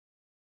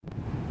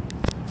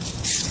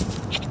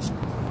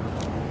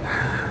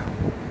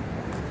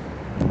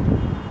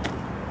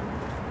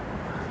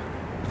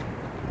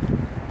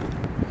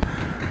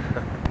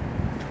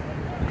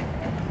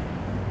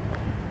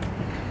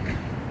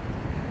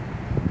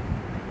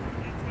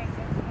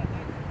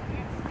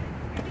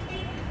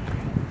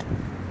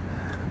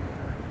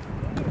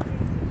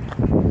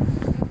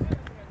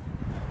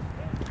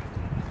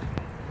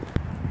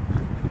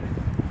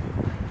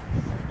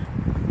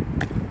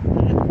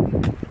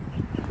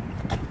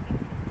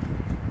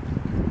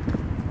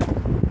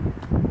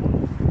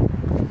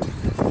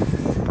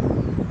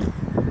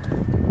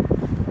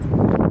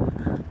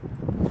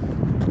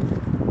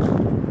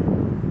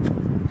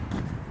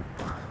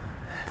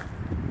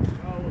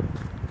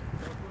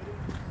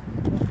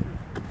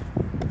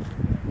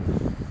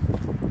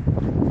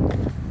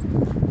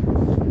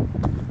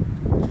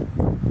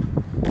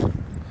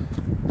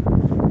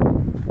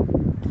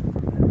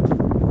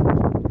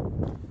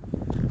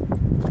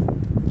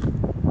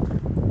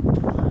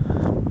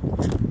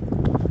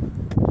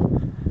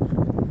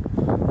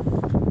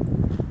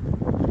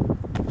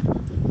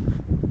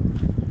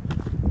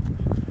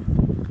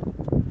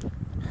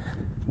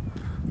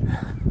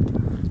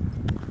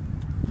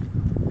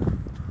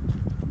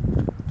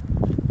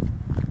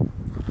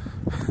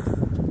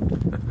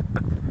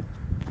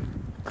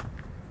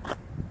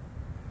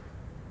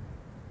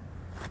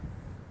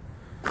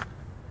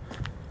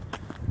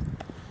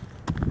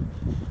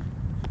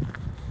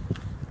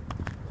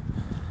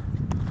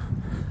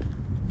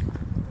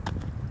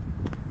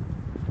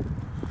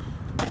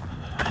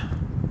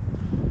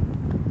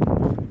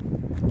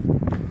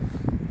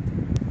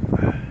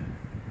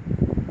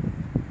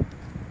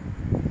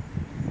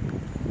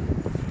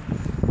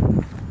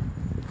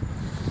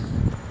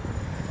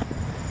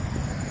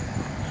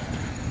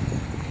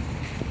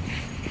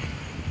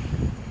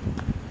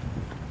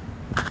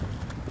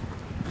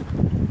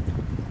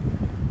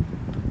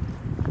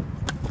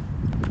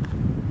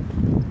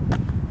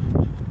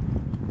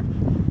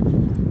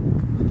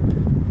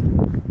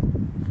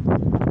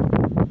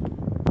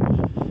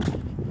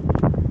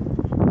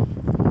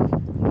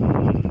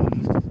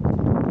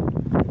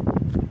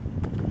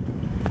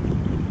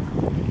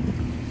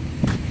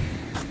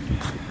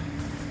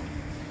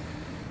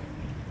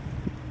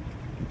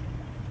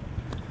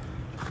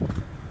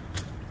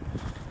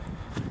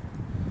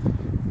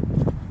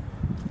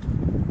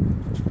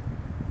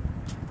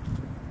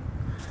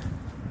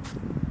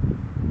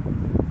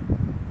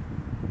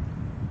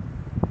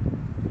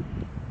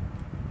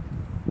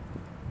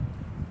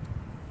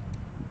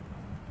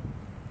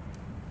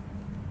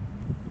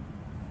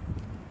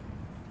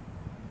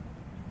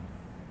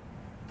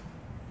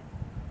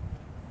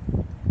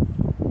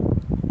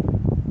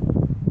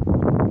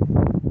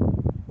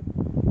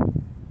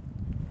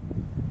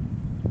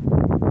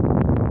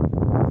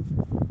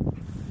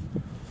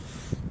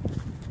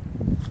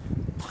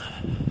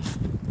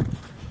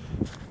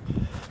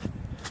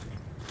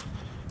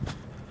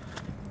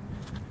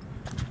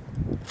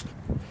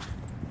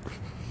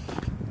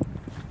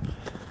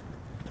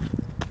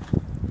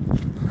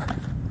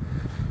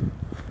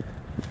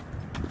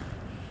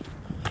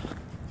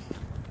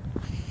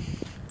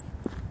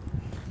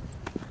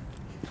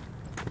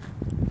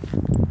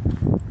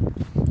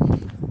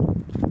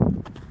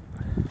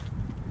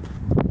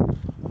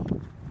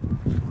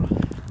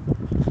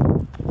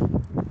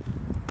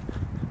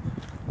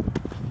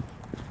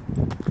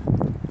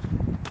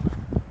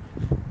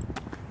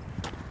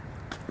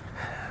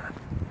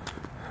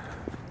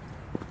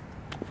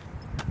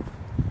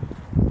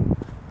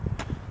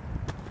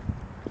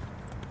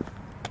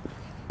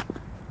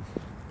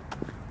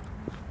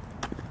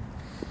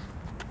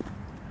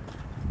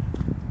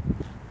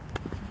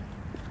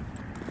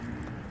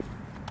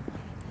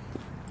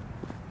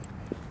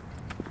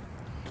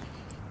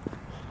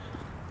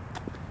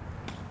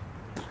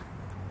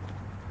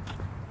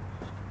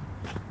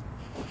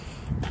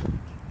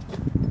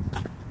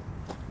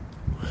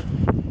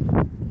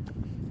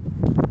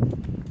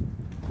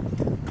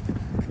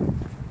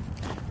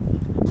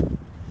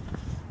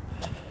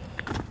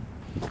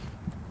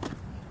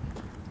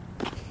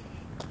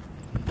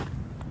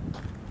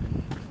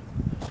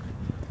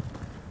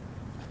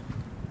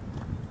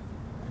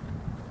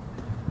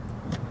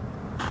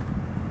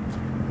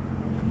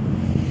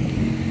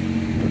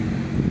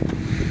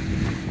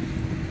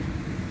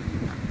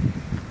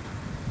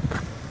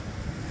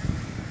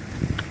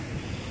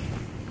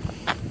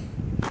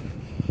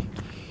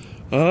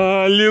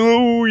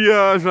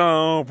Alléluia,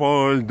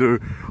 Jean-Paul II.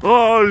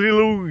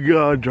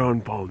 Alléluia,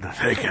 John Paul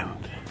II.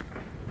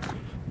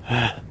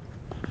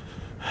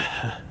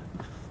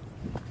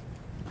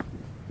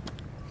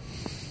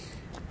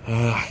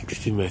 Ah, que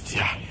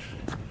cimetière.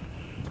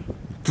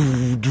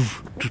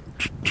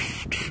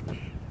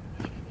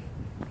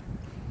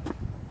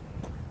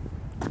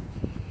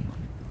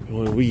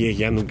 Oui, il y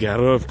a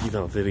Yanougarov qui est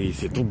enterré,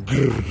 c'est tout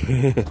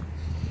grrr.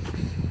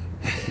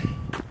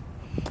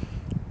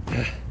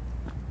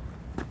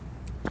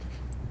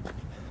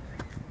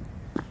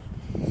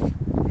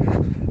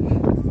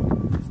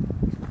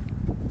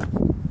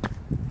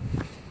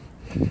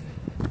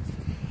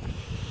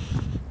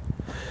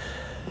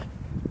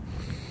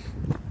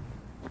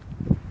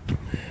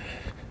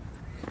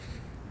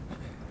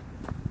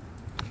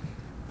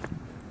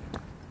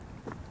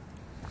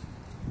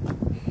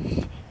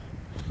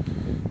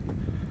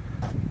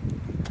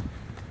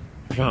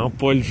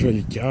 Jean-Paul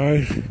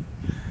Jolicoeur.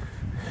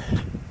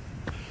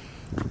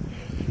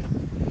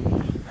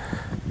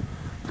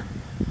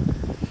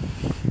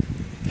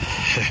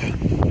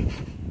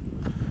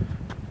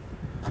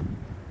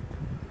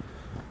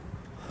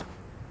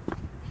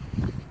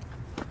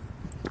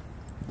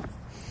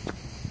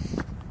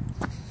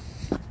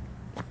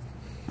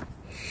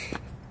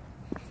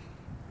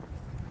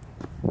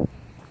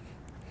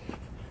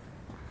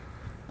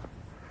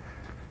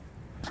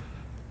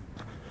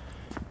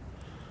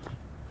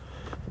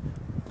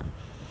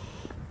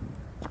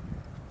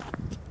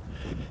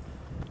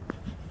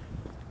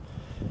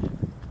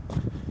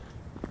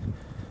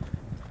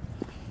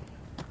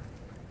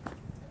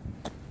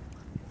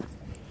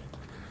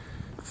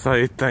 Ça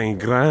est un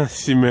grand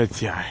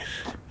cimetière.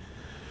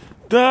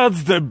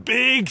 That's the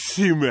big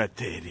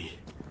cemetery.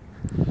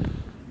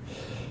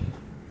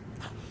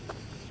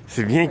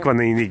 C'est bien qu'on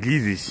ait une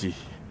église ici.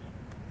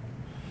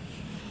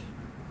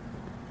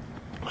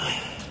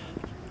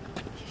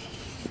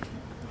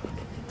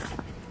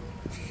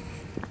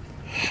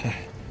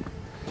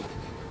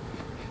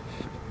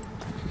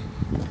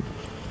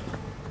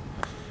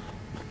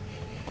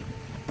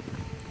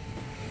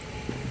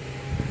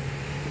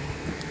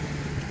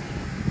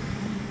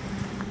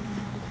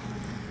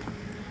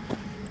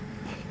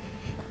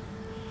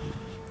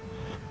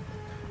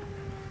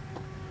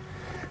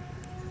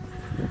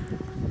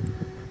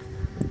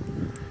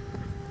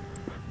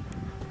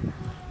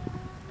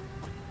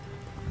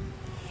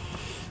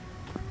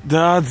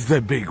 That's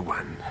the big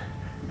one.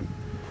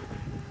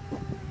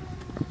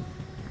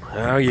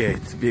 Oh yeah,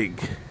 it's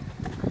big.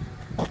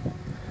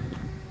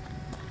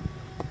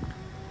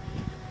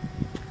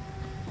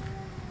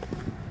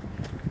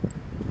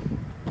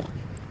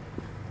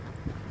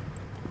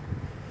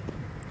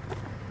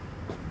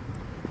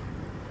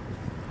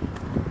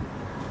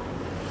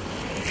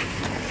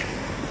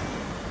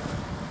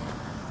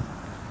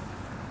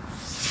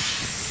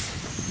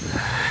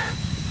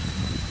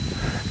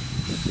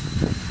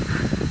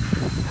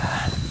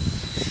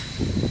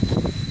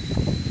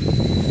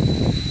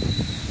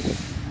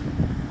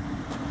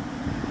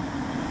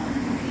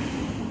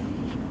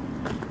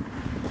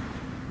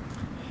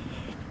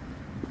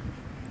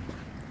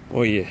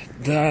 Oh yeah,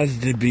 that's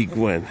the big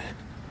one.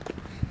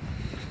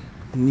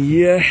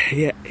 Yeah.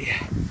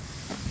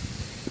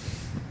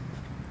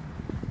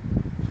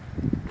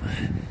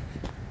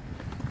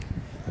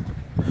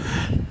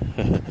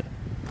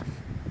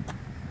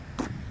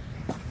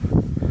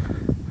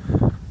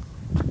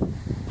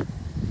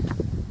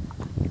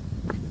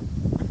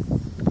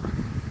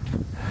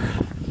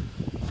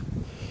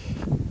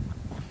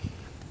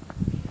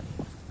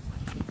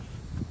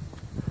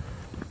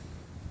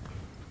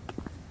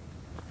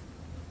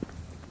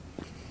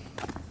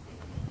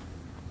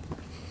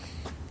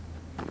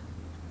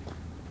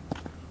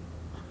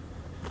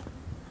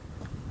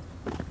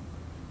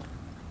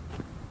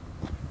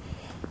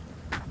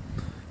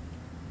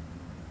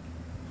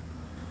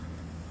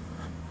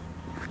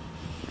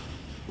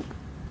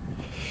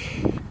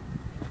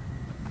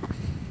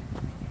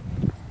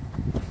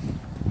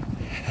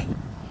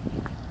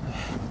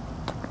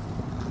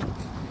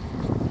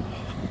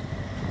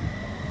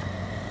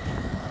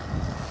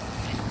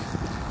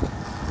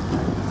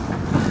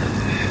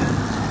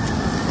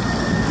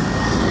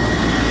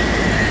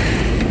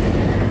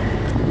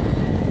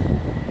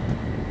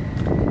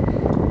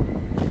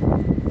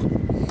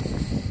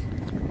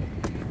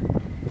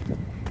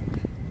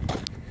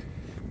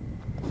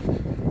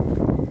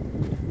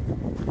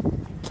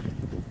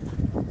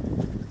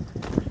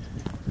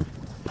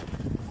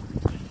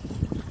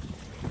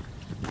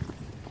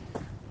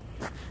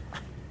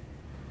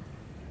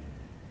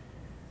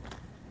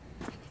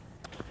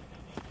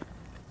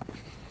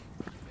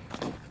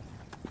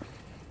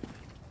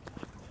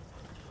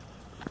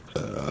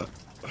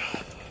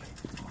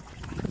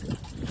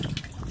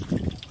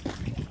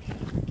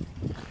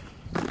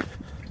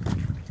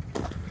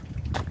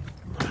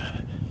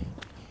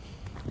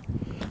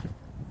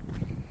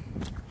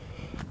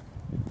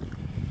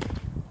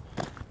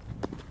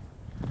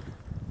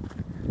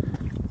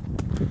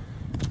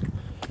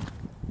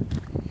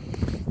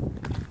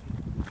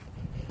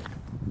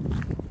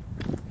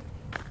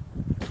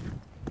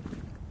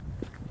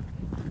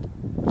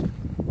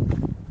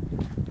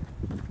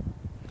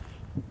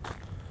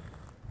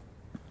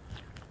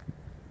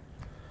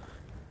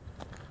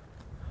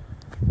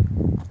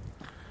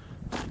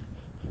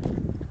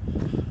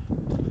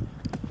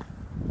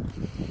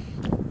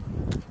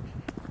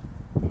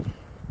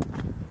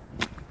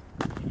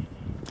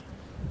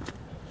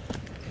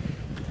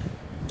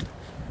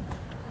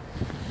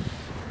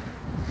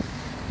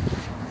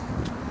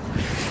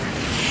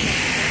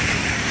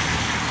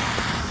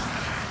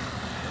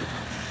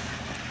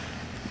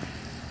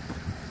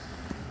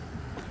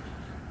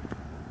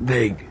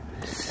 big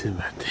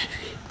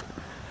cemetery.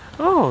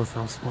 Oh,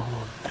 some small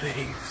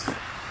graves.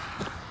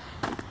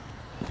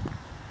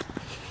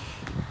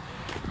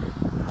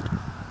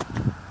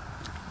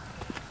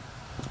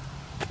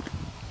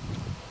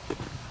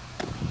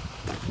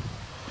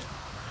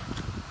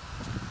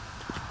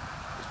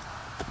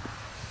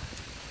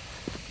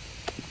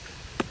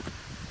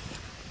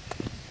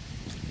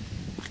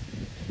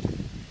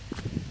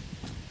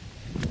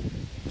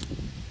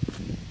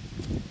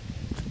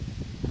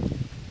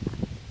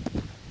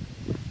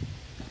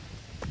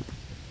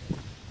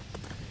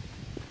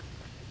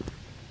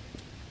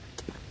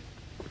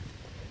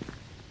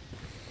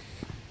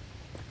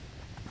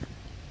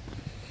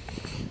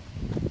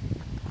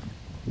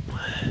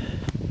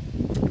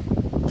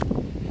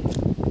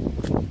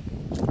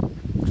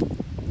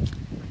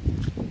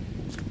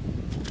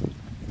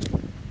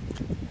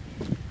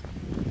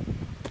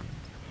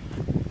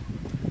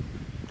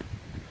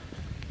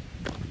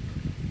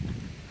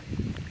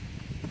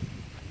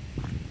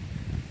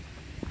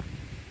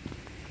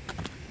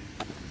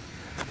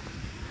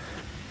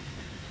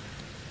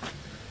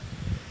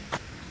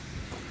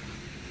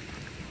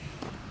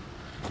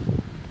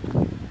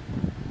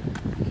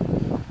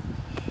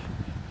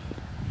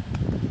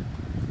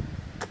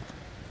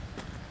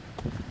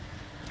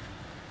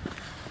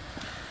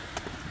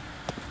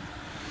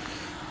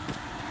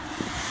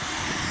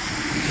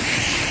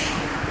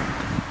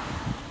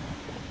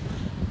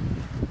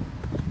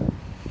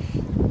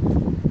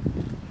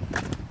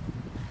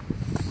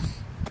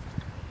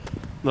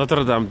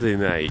 Notre-Dame des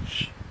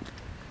Neiges.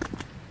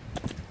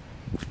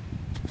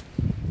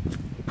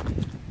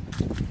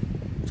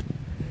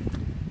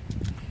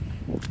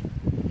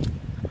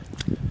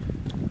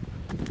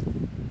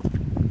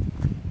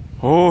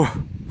 Oh,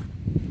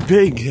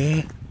 big,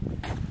 eh?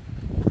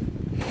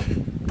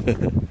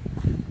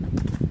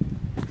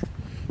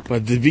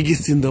 But the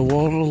biggest in the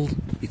world,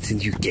 it's in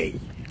UK.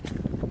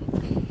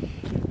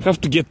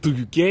 Have to get to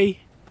UK,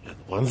 and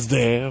once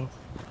there,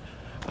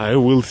 I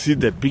will see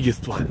the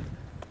biggest one.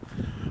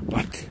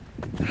 But,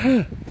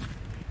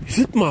 is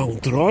it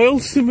Mount Royal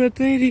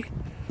Cemetery?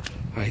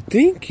 I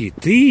think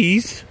it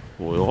is.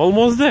 We're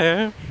almost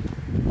there.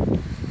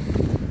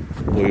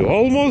 We're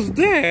almost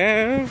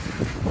there.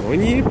 О,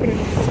 не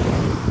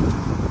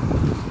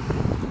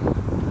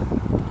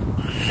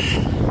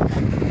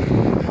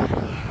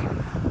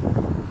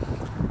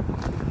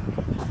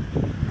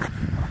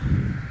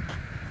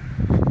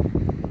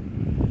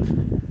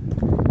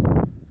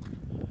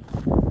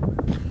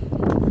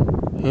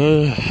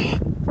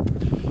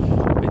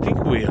I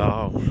think we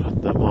are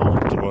at the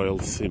Mount Royal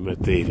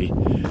Cemetery.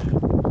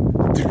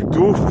 To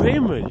go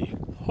family.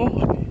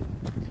 Oh.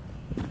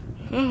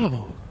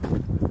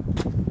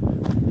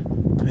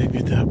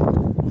 Maybe the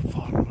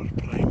former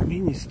Prime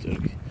Minister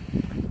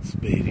is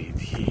buried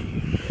here.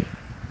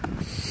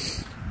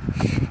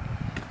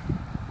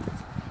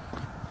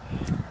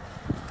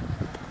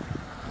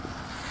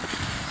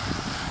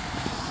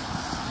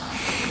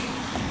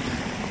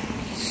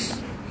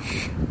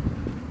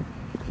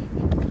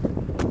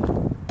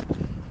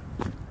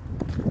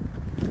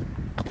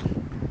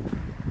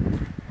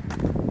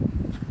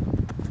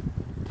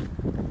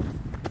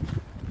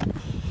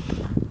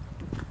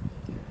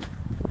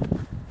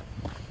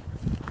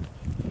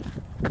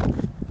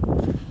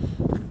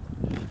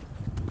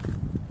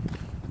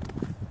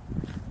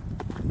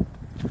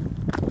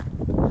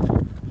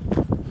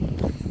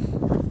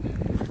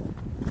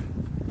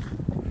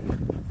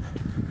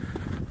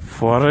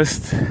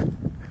 Forest.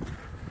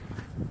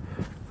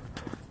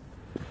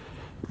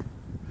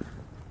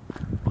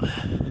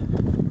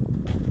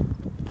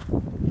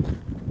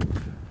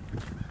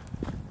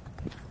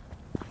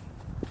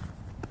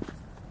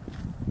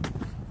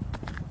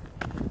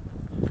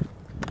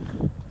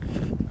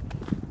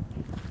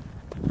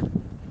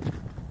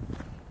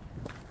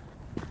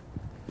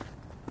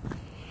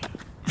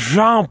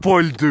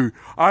 Jean-Paul II,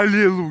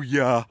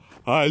 Alléluia,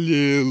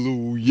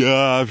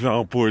 Alléluia,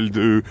 Jean-Paul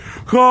II,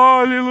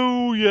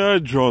 Hallelujah,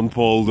 John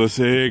Paul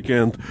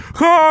II,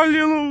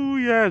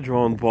 Hallelujah,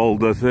 John Paul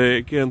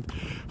II,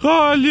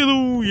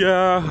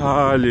 Hallelujah,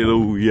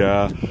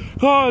 Hallelujah,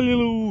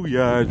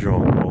 Hallelujah,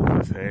 John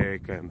Paul II,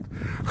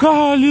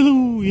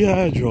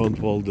 Hallelujah, John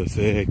Paul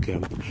II,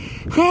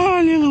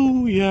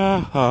 Hallelujah,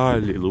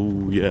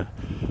 Hallelujah.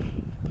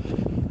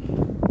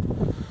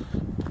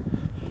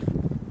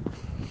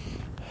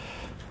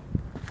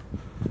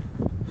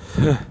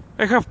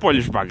 I have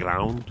Polish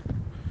background.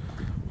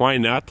 Why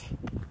not?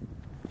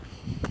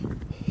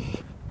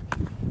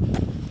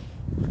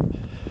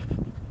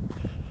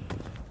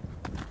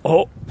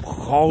 Oh,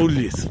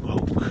 holy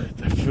smoke.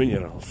 The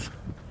funerals.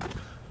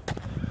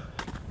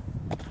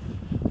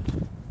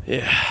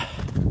 Yeah.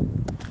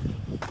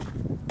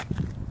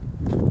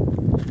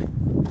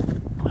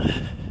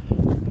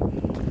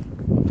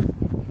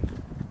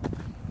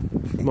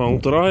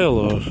 Mount Royal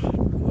or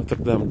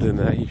Notre-Dame des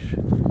Neiges?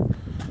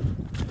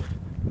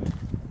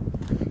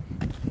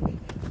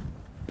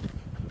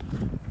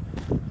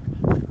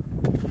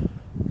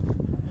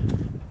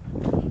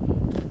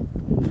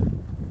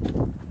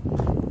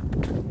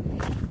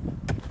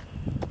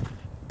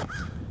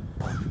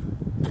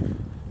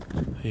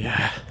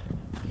 Yeah.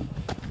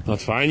 Not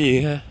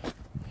funny, huh?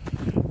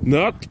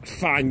 Not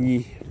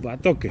funny,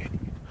 but okay.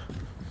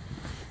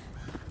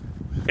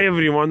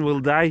 Everyone will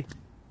die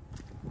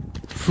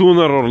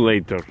sooner or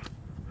later.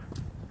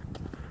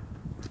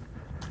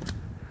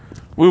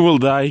 We will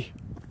die,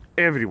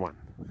 everyone,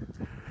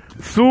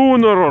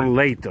 sooner or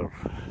later.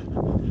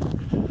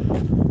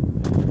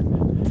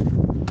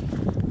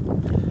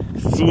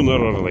 Sooner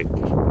or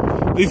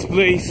later. This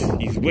place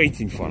is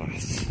waiting for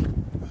us.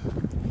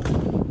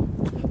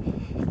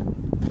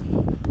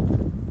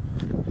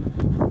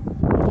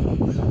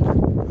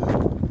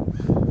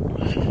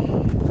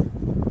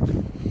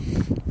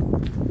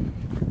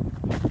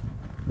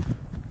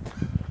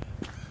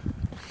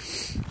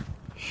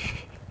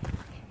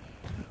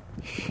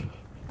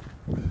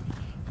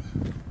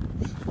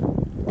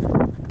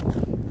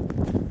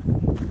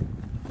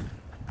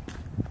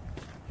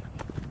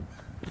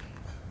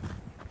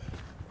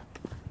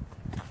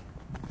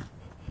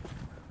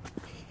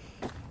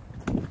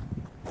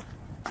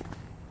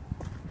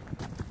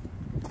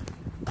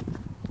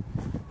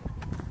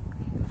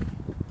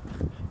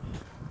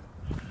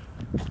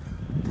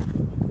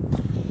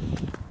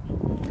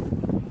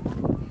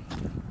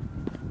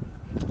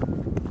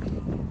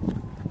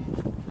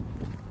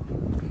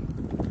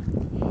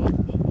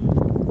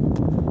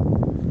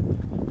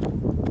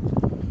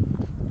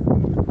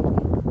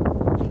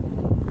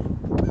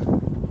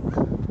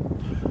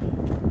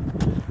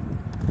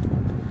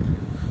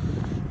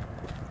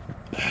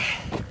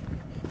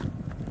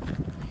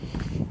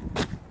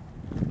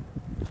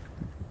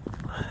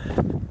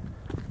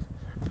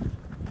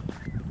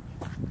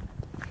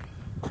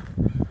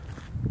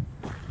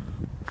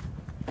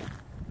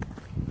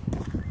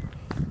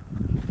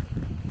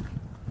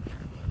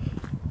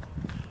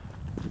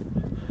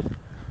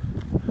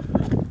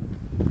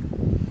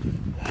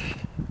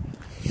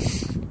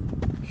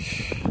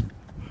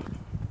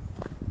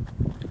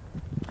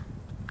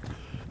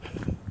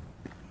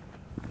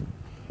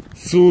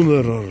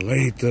 Sooner or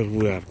later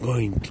we are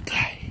going to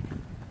die.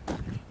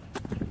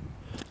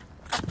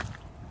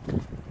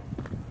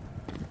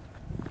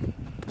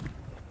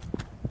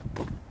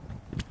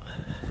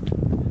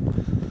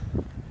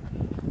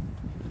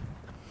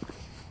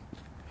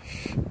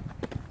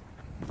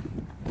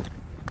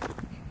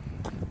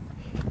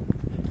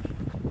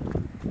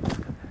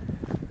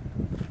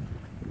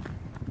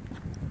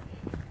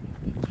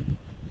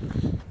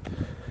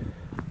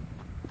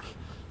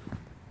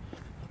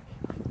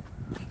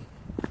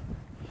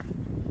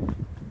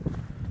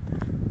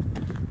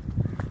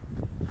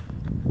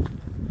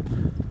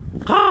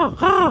 Ha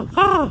ha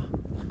ha!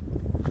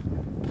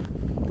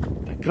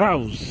 The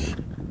crows.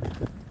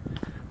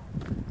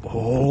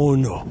 Oh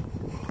no.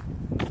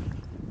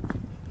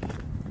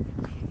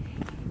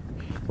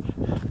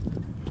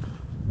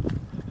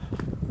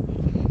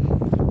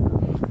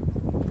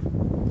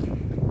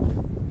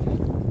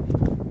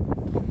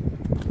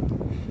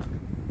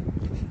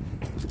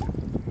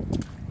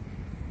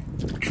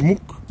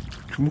 Chmuk,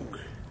 chmuk.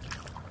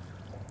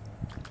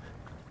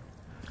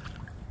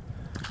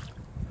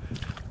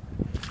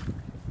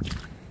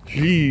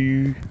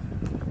 Gee,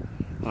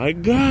 I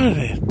got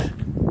it.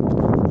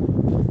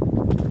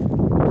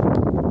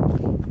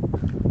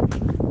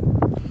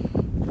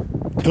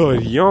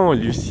 Dorian,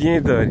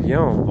 Lucien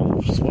Dorian,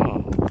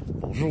 bonsoir,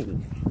 bonjour.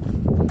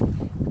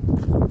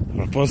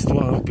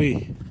 Repose-toi en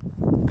paix.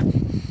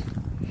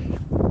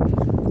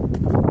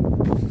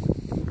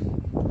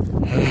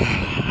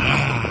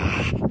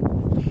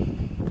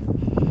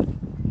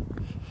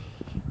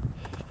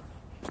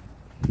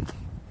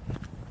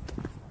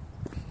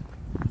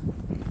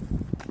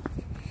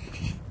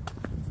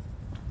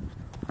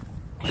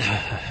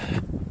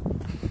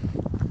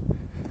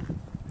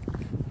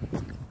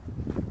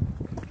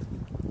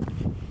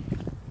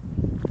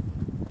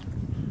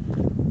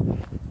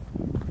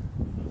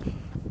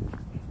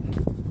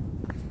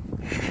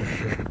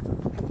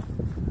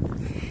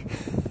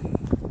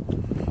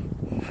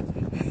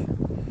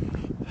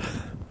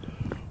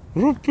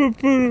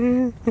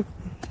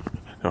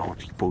 Oh,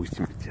 die pauze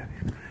met jou.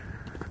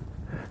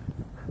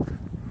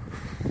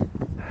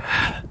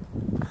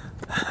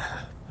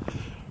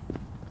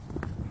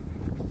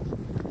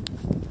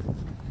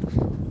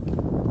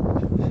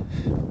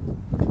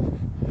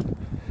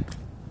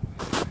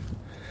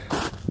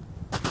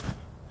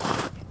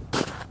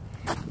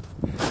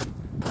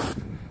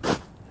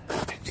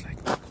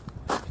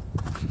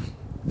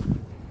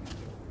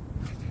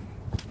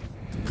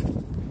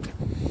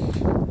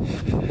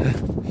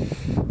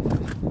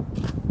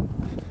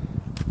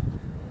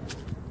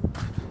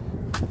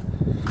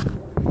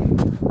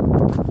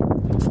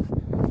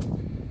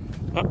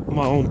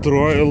 Mount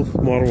Royal,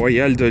 Mont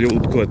Royal de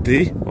l'autre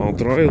côté,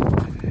 Mount Royal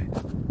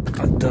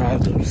on the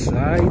other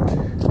side.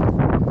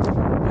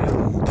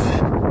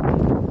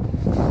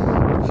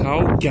 And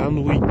how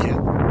can we get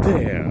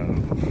there?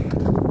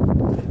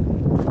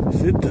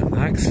 Is it an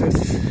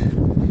access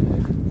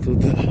to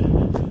the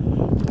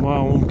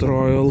Mount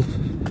Royal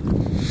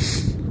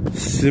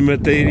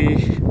cemetery?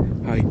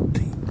 I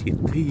think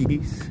it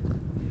is.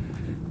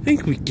 I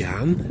think we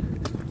can.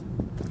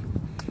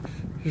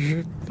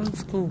 Je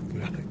pense qu'on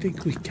peut. I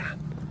think we can.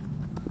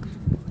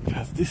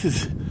 Because this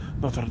is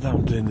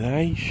Notre-Dame de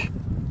Neiges.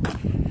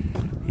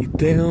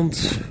 It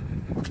ends.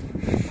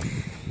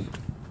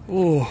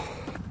 Oh.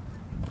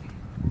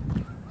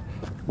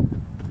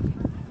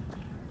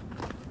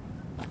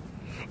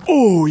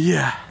 Oh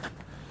yeah.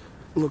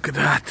 Look at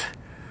that.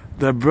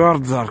 The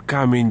birds are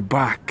coming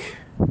back.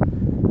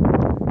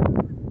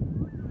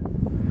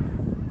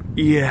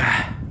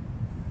 Yeah.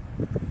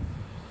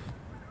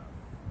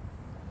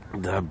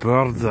 The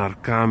birds are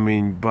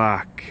coming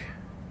back.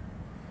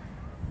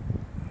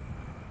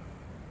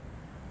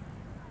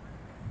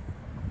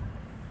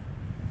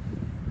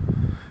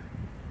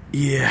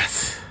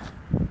 Yes.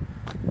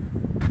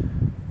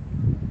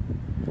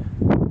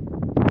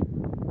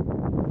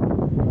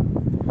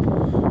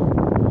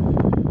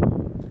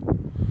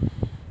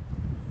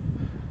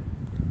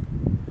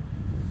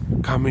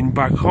 Coming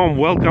back home.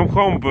 Welcome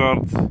home,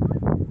 birds.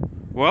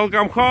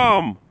 Welcome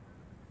home.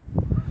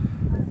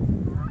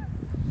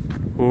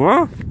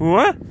 What?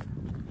 What?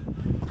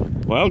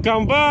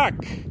 Welcome back.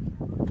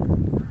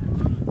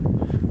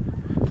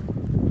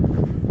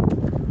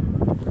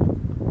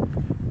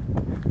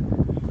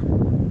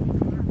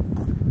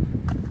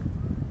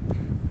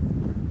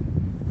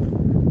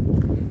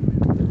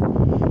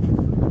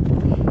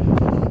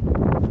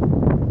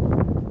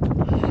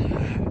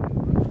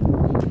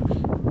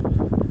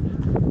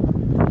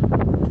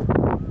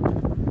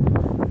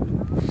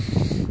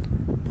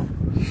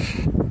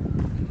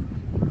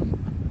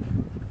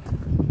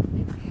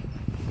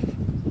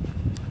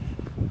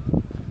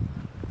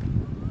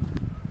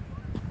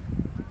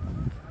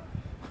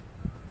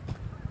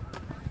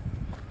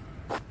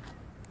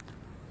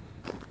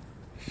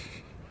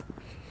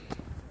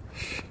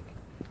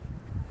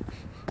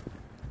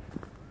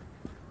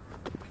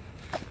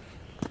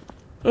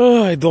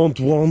 Oh, I don't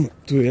want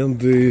to end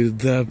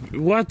the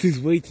what is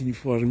waiting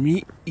for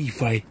me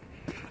if I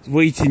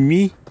waiting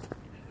me?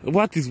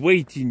 What is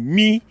waiting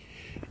me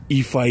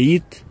if I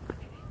eat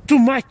too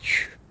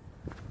much?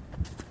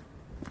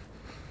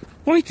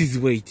 What is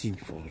waiting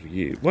for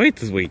you?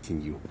 What is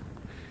waiting you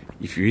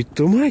if you eat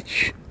too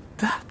much?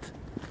 That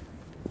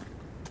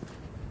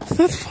it's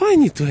not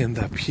funny to end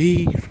up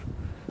here.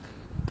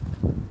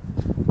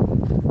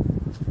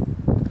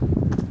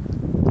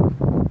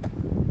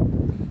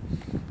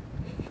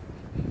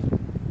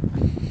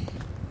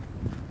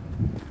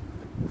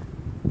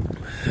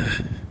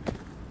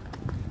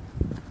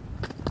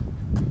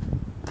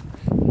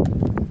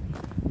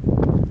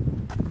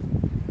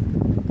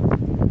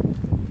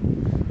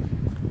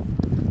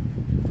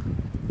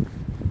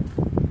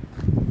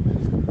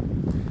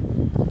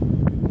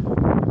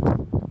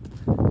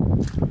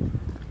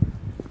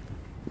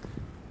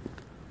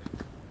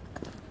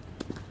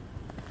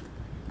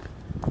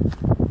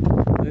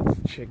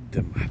 Check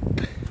the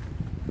map.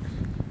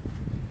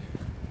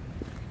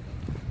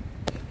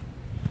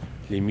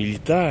 Les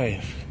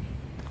militaires,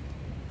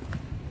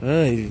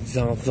 hein, ils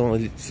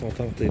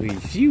sont enterrés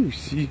ici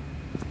aussi.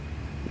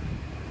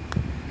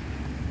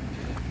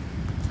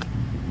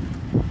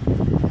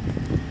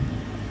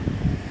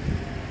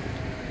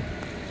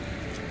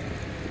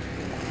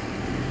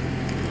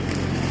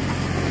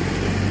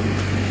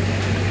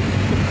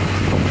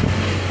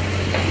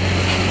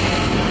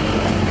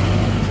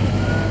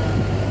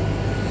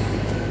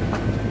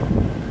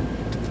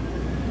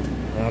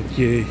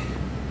 Okay,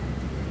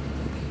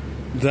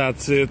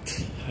 that's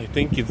it. I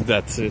think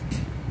that's it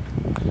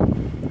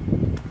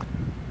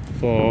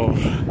for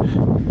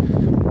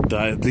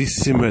this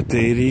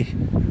cemetery,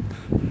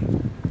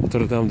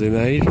 Notre-Dame de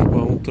Neiges,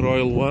 Mount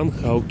Royal one.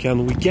 How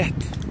can we get?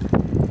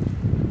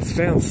 It's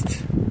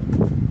fenced.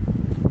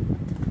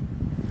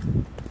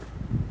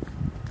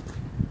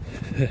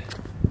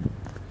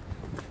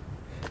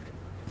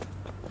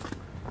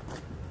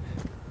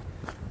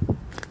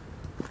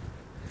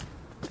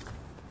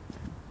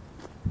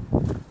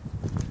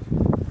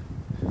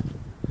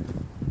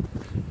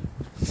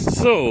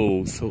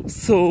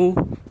 So,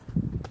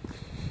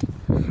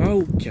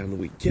 how can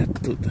we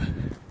get to the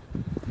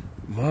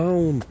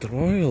Mount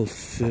Royal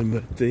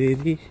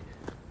Cemetery?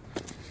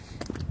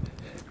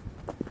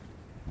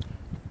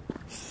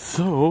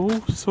 So.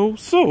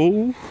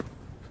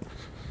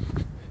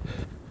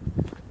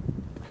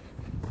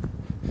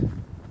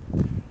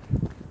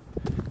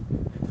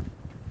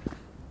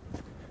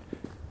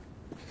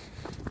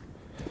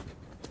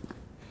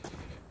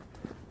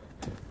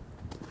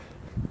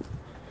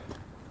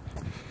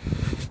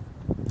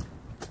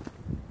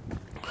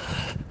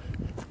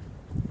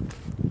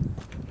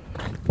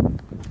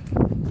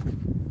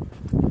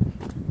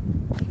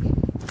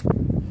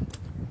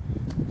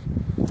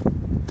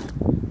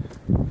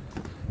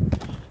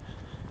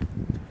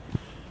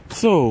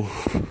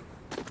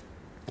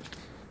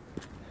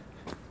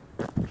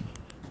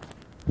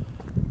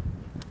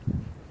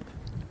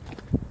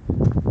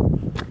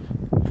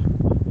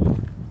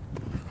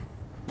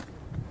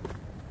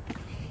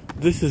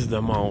 This is the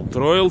Mount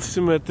Royal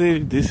Cemetery,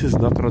 this is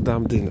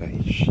Notre-Dame de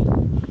Neiges.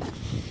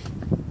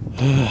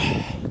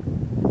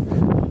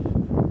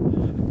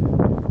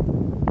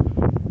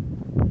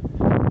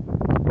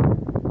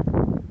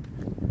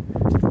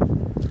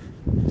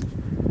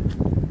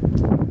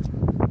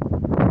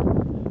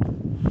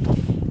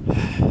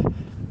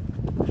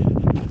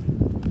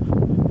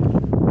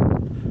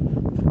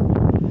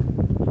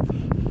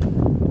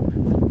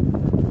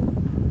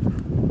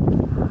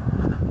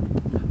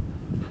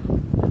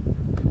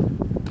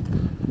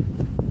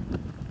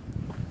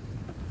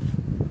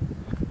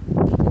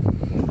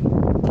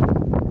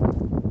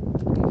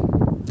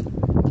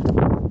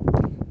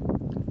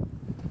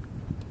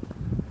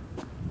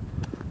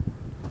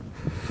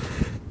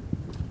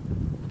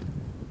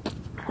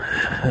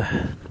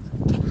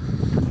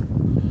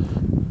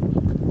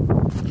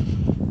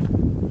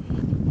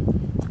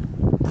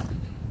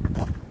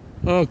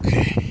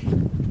 Okay.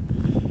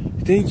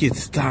 I think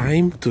it's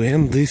time to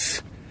end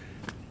this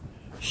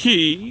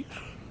here.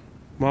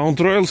 Mount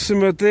Royal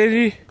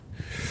Cemetery.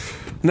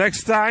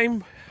 Next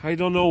time, I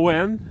don't know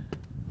when.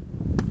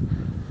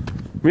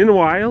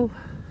 Meanwhile,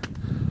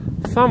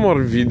 some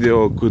more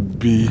video could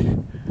be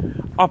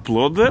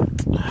uploaded.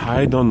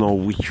 I don't know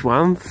which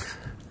ones.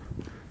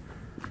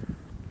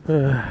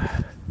 I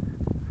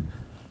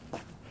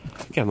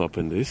can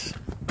open this.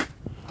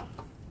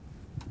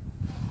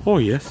 Oh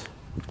yes.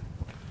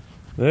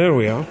 There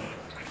we are.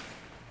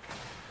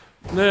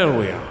 There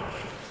we are.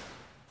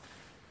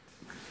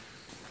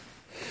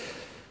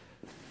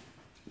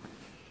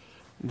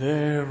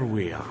 There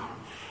we are.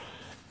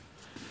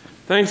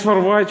 Thanks for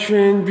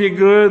watching. Be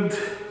good.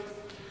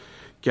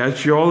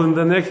 Catch you all in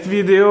the next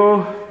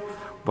video.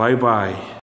 Bye bye.